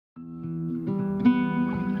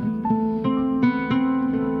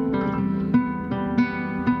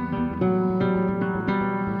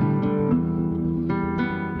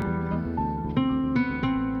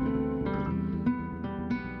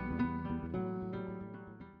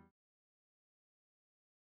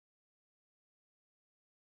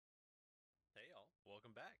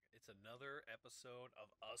welcome back. It's another episode of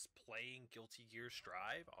us playing Guilty Gear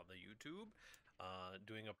Strive on the YouTube.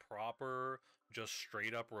 Doing a proper, just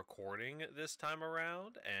straight up recording this time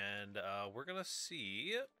around, and we're gonna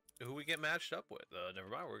see who we get matched up with. Never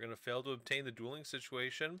mind, we're gonna fail to obtain the dueling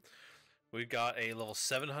situation. We've got a level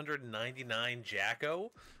 799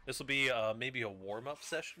 Jacko. This will be maybe a warm-up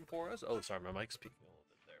session for us. Oh, sorry, my mic's peaking a little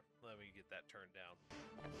bit there. Let me get that turned down.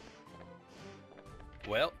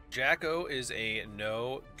 Well, Jacko is a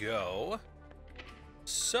no-go.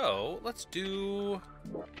 So, let's do...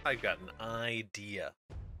 I've got an idea.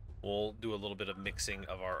 We'll do a little bit of mixing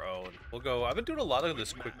of our own. We'll go... I've been doing a lot of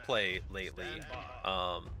this quick play lately.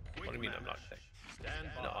 What do you mean I'm not connected?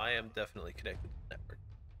 No, I am definitely connected to the network.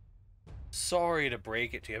 Sorry to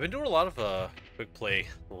break it to you. I've been doing a lot of quick play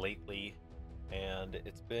lately, and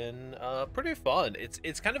it's been pretty fun.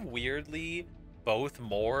 It's kind of weirdly both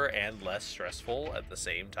more and less stressful at the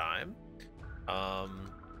same time.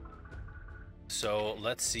 So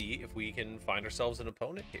let's see if we can find ourselves an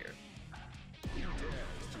opponent here.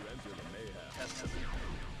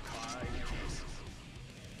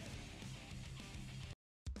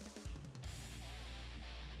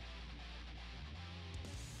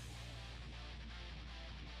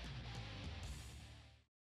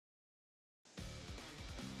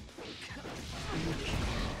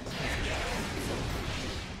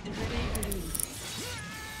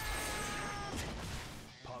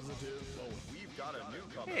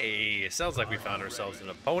 Hey, sounds like we found ourselves an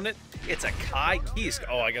opponent. It's a Kai Kisk.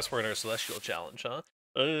 Oh, I guess we're in our Celestial Challenge, huh?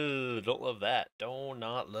 Don't love that. Do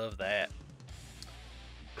not love that.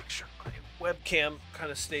 Make sure my webcam kind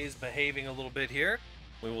of stays behaving a little bit here.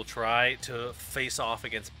 We will try to face off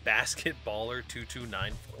against Basketballer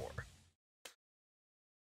 2294.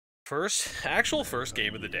 Actual first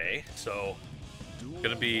game of the day, so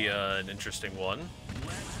gonna be an interesting one.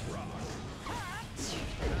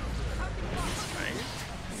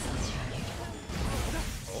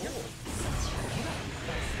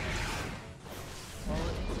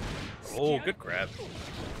 Oh, good grab.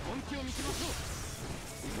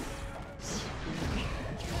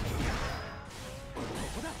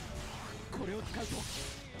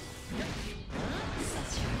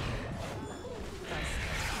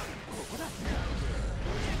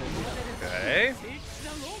 Okay.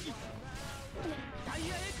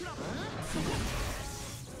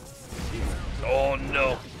 Oh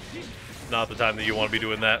no. Not the time that you want to be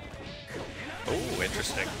doing that. Oh,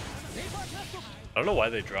 interesting. I don't know why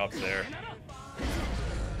they dropped there.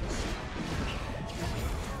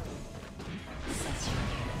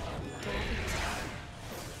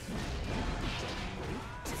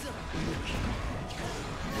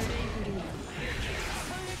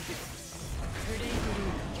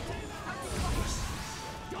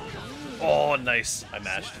 Oh, nice. I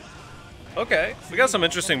mashed. Okay, we got some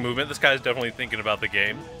interesting movement. This guy's definitely thinking about the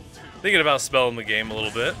game. Thinking about spelling the game a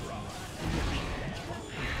little bit.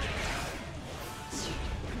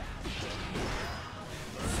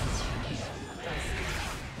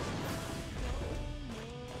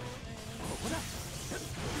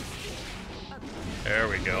 There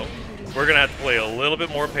we go. We're gonna have to play a little bit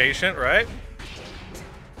more patient, right?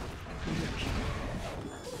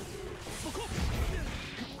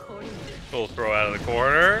 Full throw out of the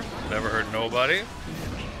corner. Never hurt nobody.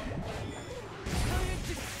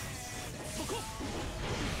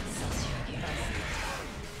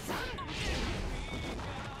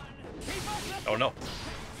 Oh no.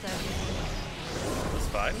 That's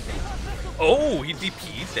fine. Oh, he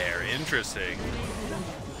DP'd there. Interesting.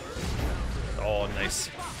 Oh, nice.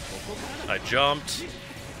 I jumped.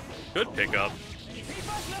 Good pickup.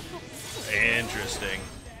 Interesting.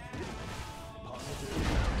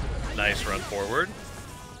 Nice run forward.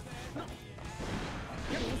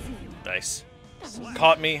 Nice.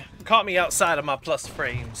 Caught me outside of my plus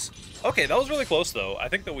frames. Okay, that was really close though. I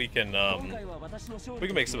think that we can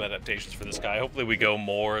make some adaptations for this guy. Hopefully we go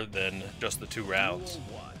more than just the 2 rounds.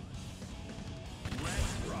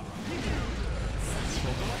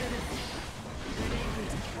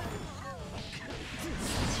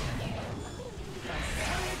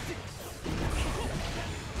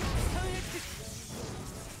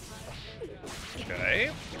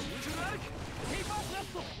 Okay.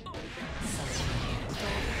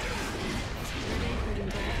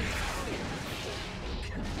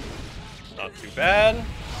 Not too bad.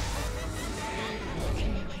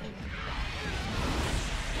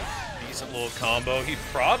 Decent little combo. He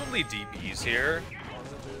probably DPs here.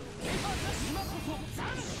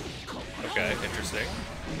 Okay, interesting.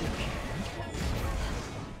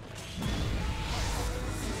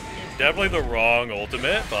 Definitely the wrong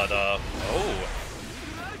ultimate, but oh.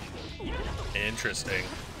 Interesting.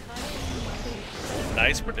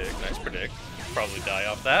 Nice predict, nice predict. Probably die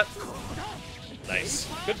off that. Nice.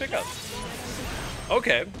 Good pickup.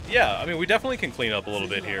 Okay, yeah, I mean, we definitely can clean up a little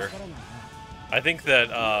bit here. I think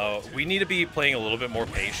that we need to be playing a little bit more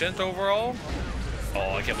patient overall.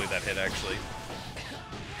 Oh, I can't believe that hit, actually.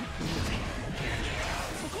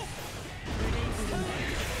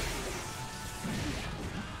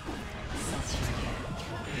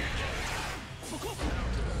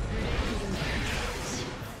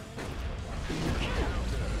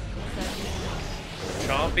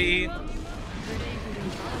 Chompy.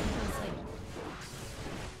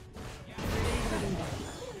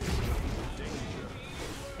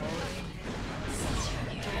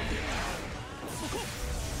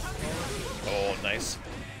 Oh, nice.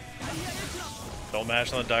 Don't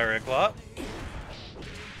mash on the direct lot.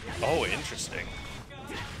 Oh, interesting.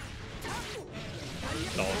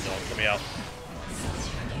 No, get me out.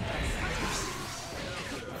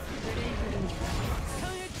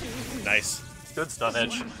 Nice. Good stun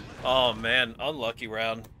edge. Oh man, unlucky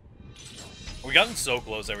round. We gotten so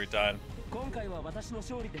close every time.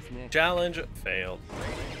 Challenge failed.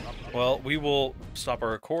 Well, we will stop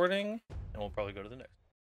our recording and we'll probably go to the next.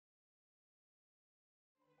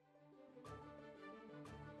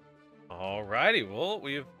 Alrighty, well,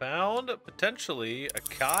 we've found potentially a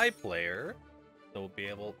Kai player that we'll be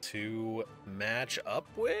able to match up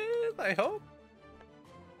with, I hope.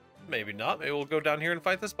 Maybe not. Maybe we'll go down here and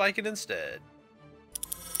fight this Biken instead.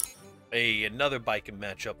 Hey, another Biken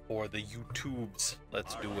matchup for the YouTubes.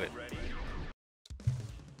 Let's do it.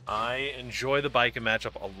 I enjoy the Biken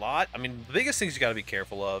matchup a lot. I mean, the biggest things you gotta be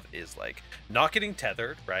careful of is, like, not getting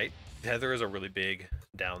tethered, right? Tether is a really big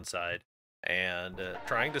downside. And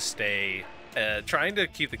trying to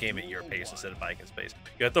keep the game at your pace instead of Biken's pace.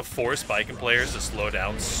 You have to force Biken players to slow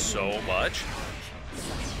down so much.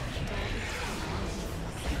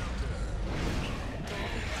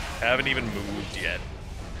 Haven't even moved yet.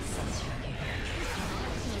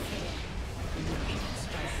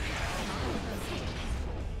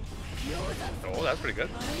 Oh, that's pretty good.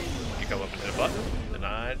 You come up and hit a button.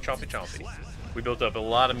 Denied. Chompy chompy. We built up a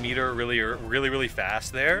lot of meter really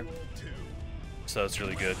fast there. So it's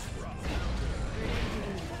really good.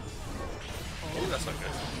 Oh, that's not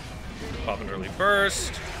good. Pop an early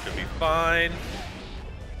burst. Should be fine.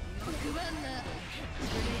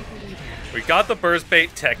 We got the burst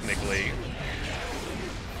bait technically.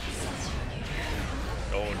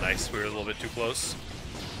 Oh, nice. We were a little bit too close.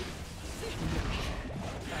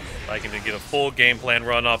 I can get a full game plan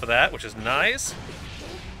run off of that, which is nice.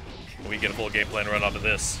 We get a full game plan run off of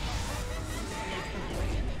this.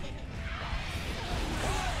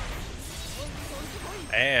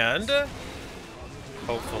 And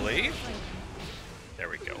hopefully, there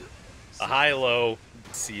we go. A high-low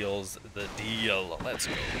seals the deal. Let's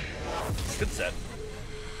go. Good set.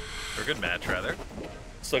 Or good match, rather.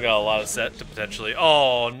 Still got a lot of set to potentially...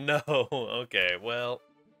 Oh, no. Okay, well...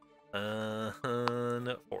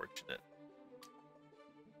 unfortunate.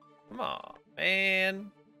 Come on,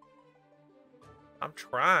 man. I'm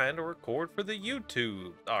trying to record for the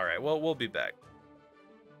YouTube. Alright, well, we'll be back.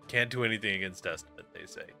 Can't do anything against Estimate, they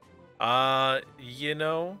say. You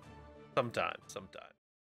know, sometime.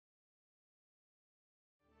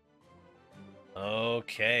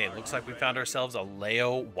 Okay, looks like we found ourselves a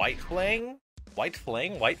Leo White Fang.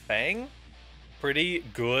 Pretty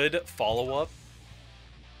good follow-up.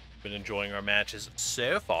 Been enjoying our matches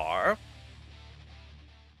so far.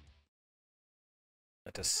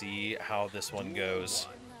 To see how this one goes.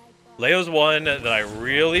 Leo's one that I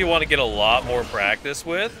really want to get a lot more practice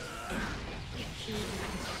with.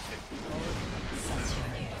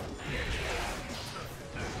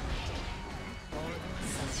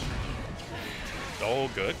 Oh,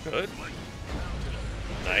 good.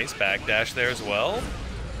 Nice backdash there as well.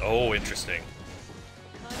 Oh, interesting.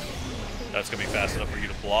 That's going to be fast enough for you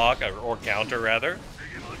to block, or counter, rather.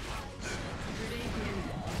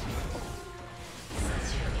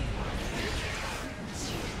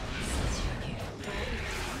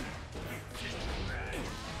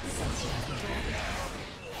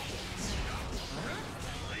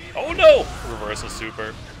 Oh no! Reversal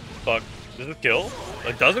super. Fuck. Does it kill?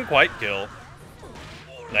 It doesn't quite kill.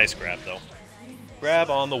 Nice grab, though. Grab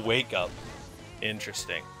on the wake up.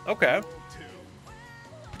 Interesting. Okay.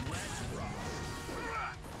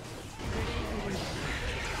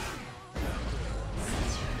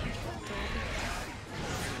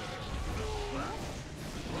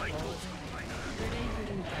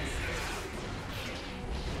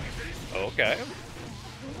 Okay.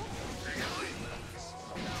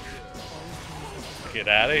 Get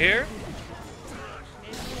out of here.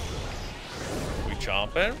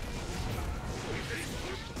 chomping.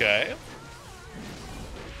 Okay.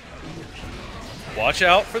 Watch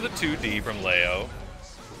out for the 2D from Leo.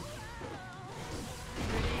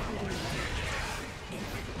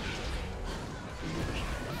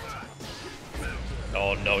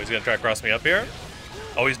 Oh no, he's gonna try to cross me up here.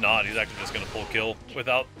 Oh, he's not. He's actually just gonna full kill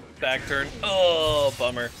without back turn. Oh,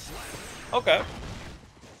 bummer. Okay.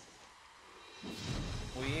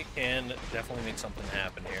 We can definitely make something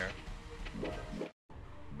happen here.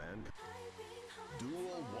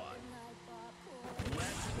 Duel 1.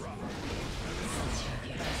 Let's rock.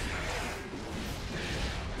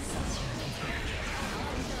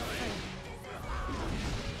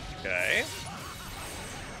 Okay.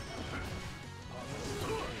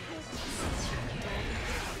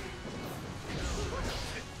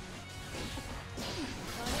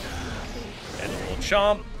 And a little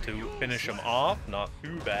chomp to finish him off. Not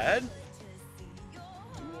too bad.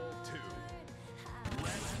 Duel 2.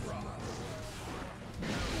 Let's rock.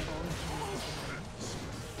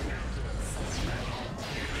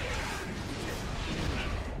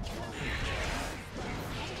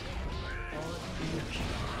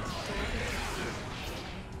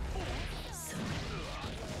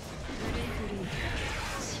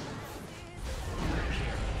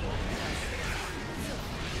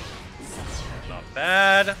 Not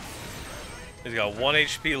bad. He's got 1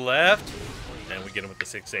 HP left. And we get him with the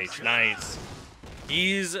 6H. Nice.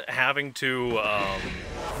 He's having to,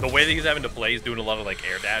 the way that he's having to play, he's doing a lot of like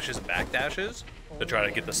air dashes and back dashes to try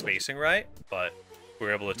to get the spacing right. But we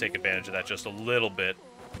were able to take advantage of that just a little bit.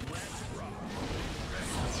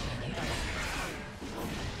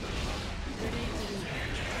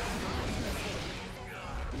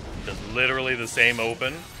 Just literally the same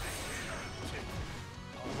open.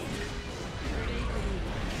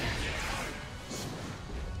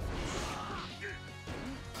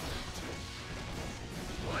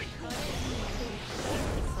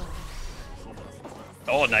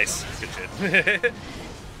 Oh, nice. Good shit.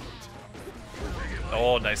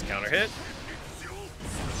 Oh, nice counter hit.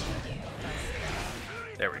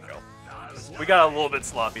 There we go. We got a little bit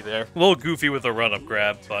sloppy there. A little goofy with the run-up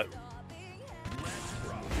grab, but...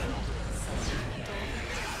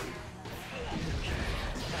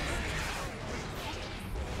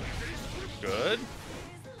 Good.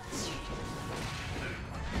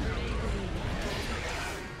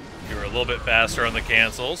 You were a little bit faster on the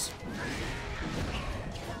cancels.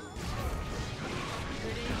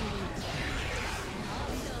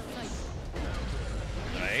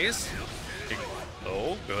 Nice.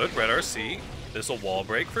 Oh, good. Red RC. This will wall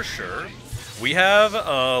break for sure. We have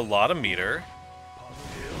a lot of meter.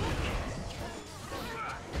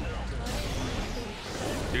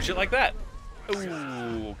 Do shit like that.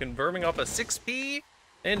 Ooh, converting off a 6P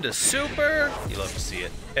into super. You love to see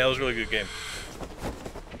it. Yeah, it was a really good game.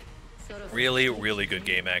 Really, really good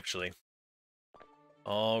game, actually.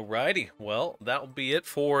 Alrighty. Well, that'll be it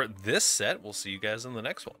for this set. We'll see you guys in the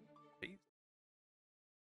next one.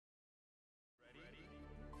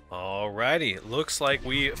 Alrighty, looks like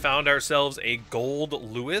we found ourselves a gold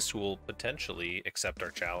Lewis who will potentially accept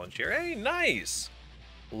our challenge here. Hey, nice!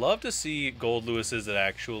 Love to see gold Lewises that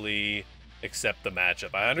actually accept the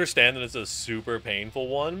matchup. I understand that it's a super painful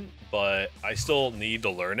one, but I still need to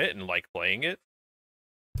learn it and like playing it.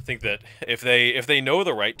 I think that if they know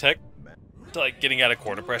the right tech to like getting out of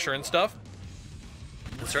quarter pressure and stuff,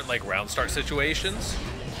 in certain like round start situations,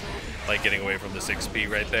 like getting away from the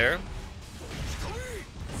 6P right there.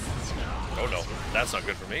 Oh no, that's not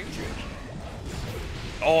good for me.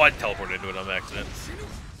 Oh, I teleported into it on accident.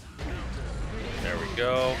 There we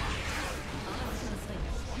go.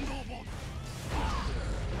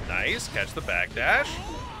 Nice, catch the backdash.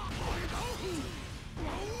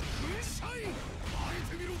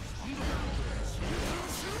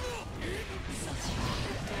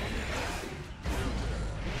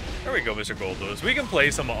 There we go, Mr. Gold Lewis. We can play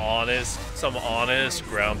some honest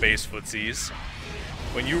ground-based footsies.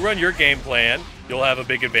 When you run your game plan, you'll have a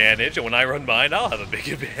big advantage, and when I run mine, I'll have a big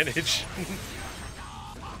advantage.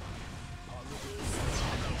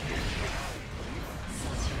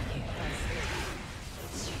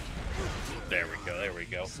 There we go, there we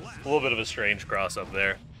go. A little bit of a strange cross-up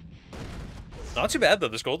there. Not too bad, though.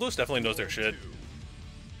 This Gold Lewis definitely knows their shit.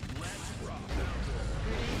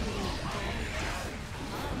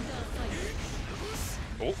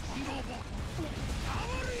 Oh.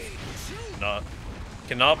 Not.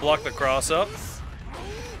 Cannot block the cross up.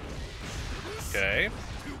 Okay.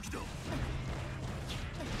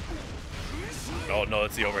 Oh no,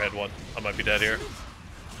 it's the overhead one. I might be dead here.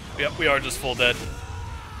 Yep, we are just full dead.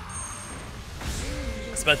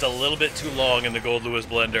 Spent a little bit too long in the Gold Lewis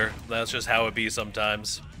blender. That's just how it be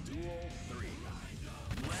sometimes.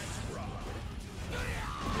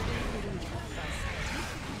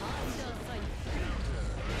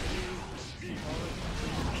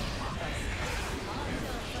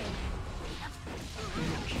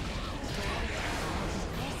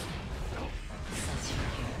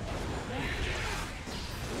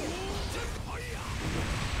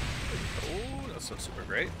 Oh, that's so super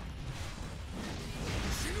great.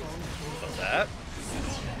 Love that.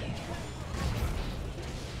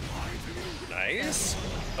 Nice.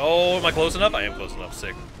 Oh, am I close enough? I am close enough.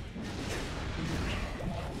 Sick.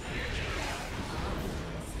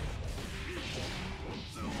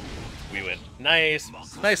 We win. Nice.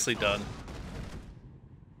 Nicely done.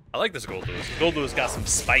 I like this Gold Lewis. Gold Lewis got some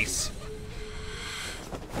spice.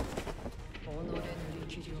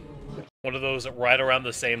 One of those right around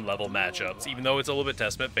the same level matchups, even though it's a little bit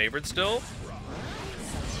Testament favored still.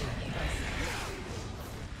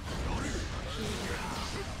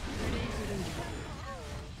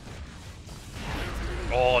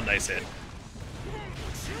 Oh, nice hit.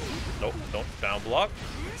 Nope, don't down block.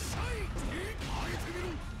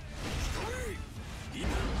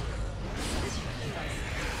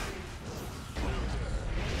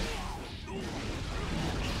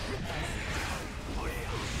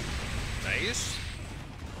 Nice.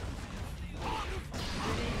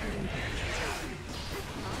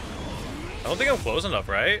 I don't think I'm close enough,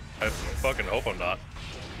 right? I fucking hope I'm not.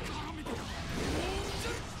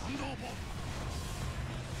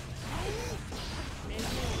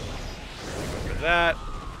 For that.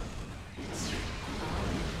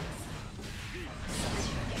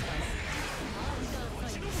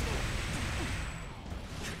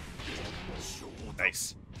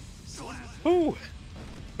 Nice. Woo!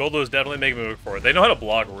 Gold Lewis definitely making me look for it. They know how to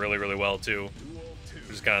block really, really well, too.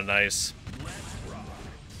 Which is kind of nice.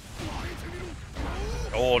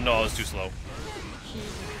 Oh, no, I was too slow.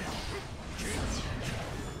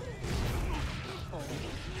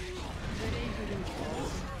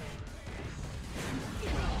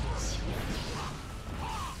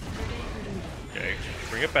 Okay,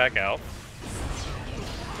 bring it back out.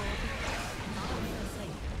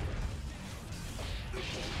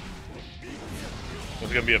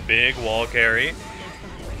 It's gonna be a big wall carry.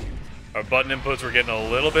 Our button inputs were getting a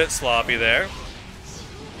little bit sloppy there.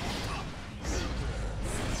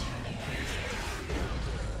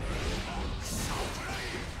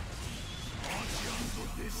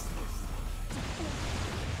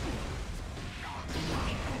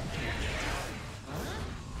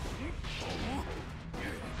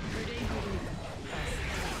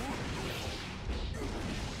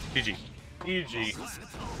 GG.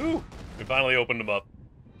 GG. Ooh, we finally opened them up.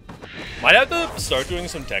 Might have to start doing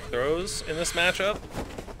some tech throws in this matchup.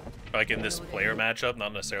 Like in this player matchup,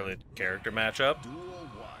 not necessarily a character matchup.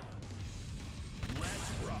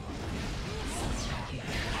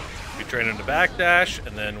 We train into backdash,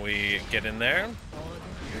 and then we get in there.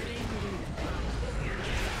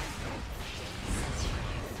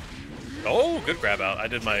 Oh, good grab out. I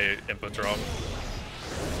did my inputs wrong.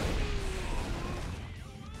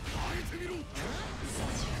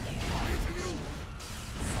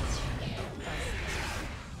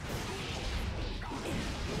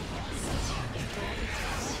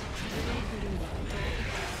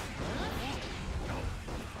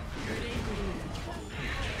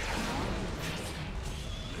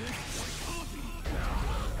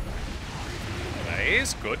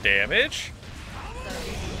 Nice, good damage.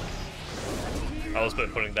 I was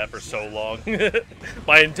been putting that for so long.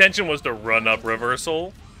 My intention was to run up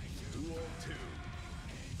reversal.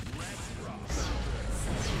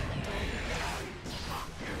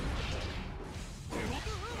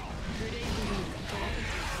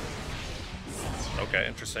 Okay,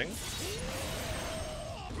 interesting.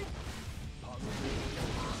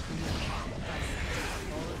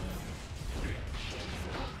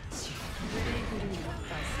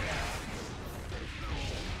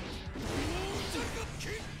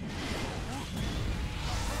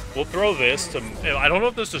 We'll throw this to... I don't know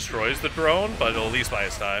if this destroys the drone, but it'll at least buy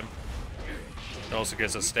us time. It also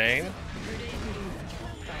gets a stain.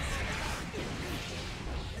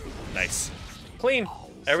 Nice. Clean.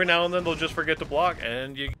 Every now and then they'll just forget to block,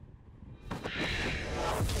 and you...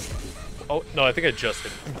 Oh, no, I think I just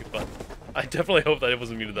hit the mute button. I definitely hope that it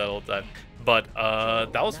wasn't muted that whole time. But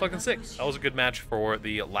that was fucking sick. That was a good match for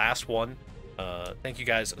the last one. Thank you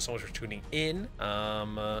guys so much for tuning in.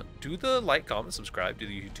 Do the like, comment, subscribe, do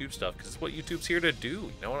the YouTube stuff, because it's what YouTube's here to do.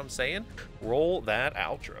 You know what I'm saying? Roll that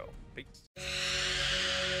outro. Peace.